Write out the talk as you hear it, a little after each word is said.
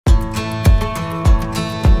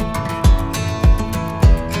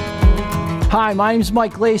Hi, my name is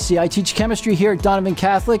Mike Lacey. I teach chemistry here at Donovan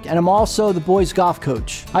Catholic, and I'm also the boys' golf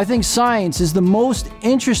coach. I think science is the most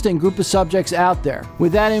interesting group of subjects out there.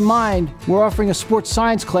 With that in mind, we're offering a sports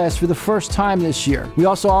science class for the first time this year. We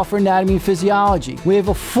also offer anatomy and physiology. We have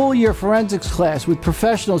a full-year forensics class with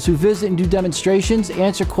professionals who visit and do demonstrations,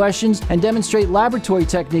 answer questions, and demonstrate laboratory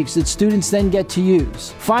techniques that students then get to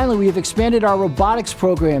use. Finally, we have expanded our robotics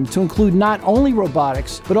program to include not only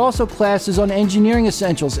robotics, but also classes on engineering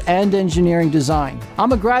essentials and engineering design.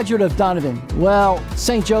 I'm a graduate of Donovan, well,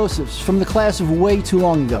 St. Joseph's, from the class of way too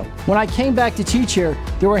long ago. When I came back to teach here,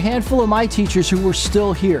 there were a handful of my teachers who were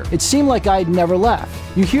still here. It seemed like I had never left.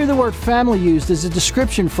 You hear the word family used as a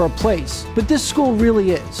description for a place, but this school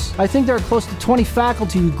really is. I think there are close to 20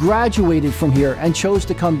 faculty who graduated from here and chose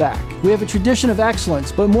to come back. We have a tradition of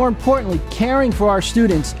excellence, but more importantly, caring for our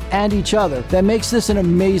students and each other that makes this an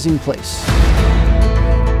amazing place.